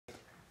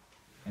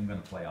am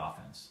going to play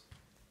offense.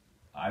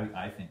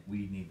 I think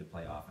we need to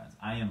play offense.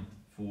 I am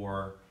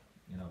for,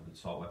 you know, the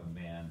assault weapon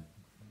ban,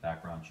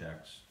 background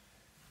checks,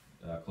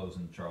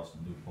 closing the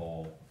Charleston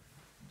loophole,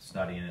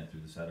 studying it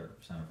through the Center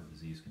for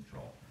Disease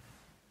Control.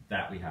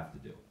 That we have to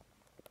do.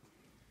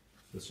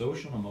 The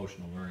social and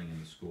emotional learning in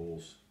the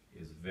schools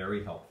is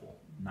very helpful.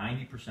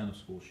 90% of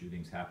school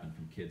shootings happen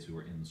from kids who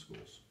are in the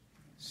schools.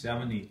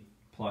 70+%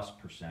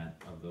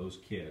 of those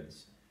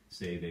kids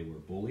say they were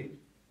bullied,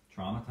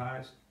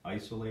 traumatized,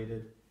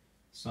 isolated,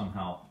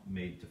 somehow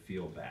made to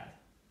feel bad.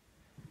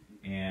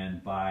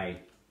 And by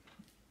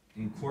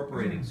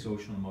incorporating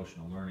social and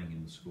emotional learning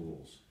in the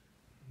schools,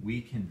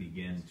 we can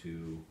begin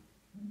to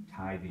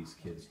tie these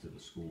kids to the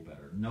school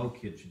better. No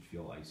kid should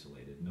feel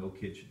isolated. No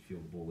kid should feel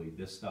bullied.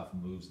 This stuff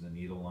moves the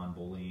needle on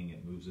bullying.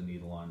 It moves the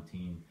needle on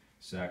teen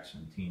sex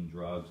and teen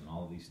drugs and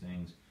all of these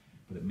things.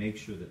 But it makes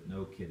sure that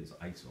no kid is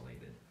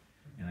isolated.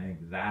 And I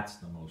think that's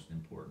the most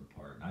important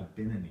part. And I've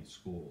been in these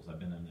schools. I've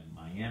been in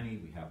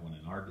Miami. We have one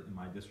in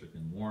my district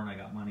in Warren I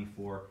got money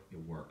for. It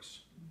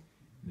works.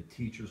 And the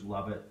teachers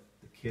love it.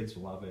 The kids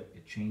love it.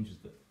 It changes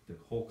the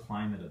whole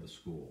climate of the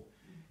school.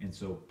 And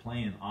so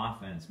playing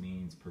offense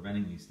means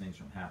preventing these things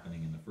from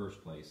happening in the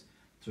first place.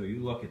 So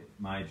you look at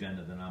my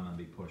agenda that I'm going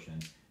to be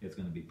pushing. It's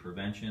going to be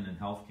prevention in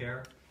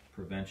healthcare,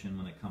 prevention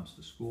when it comes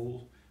to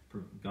schools,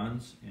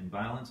 guns and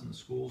violence in the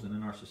schools and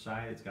in our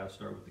society. It's got to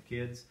start with the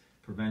kids.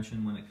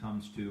 Prevention when it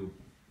comes to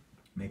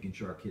making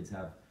sure our kids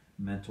have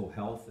mental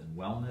health and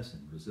wellness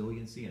and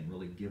resiliency and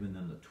really giving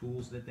them the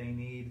tools that they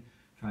need,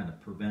 trying to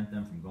prevent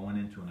them from going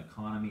into an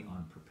economy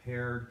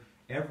unprepared.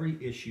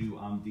 Every issue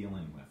I'm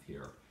dealing with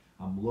here,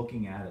 I'm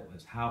looking at it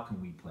as how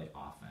can we play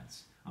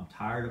offense. I'm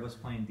tired of us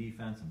playing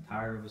defense. I'm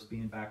tired of us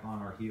being back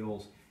on our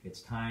heels.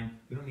 It's time.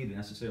 We don't need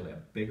necessarily a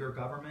bigger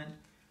government,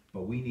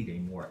 but we need a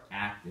more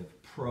active,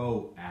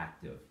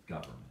 proactive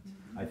government.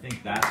 I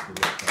think that's the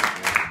way to go.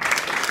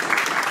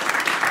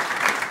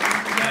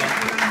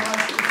 Thank you very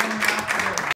much.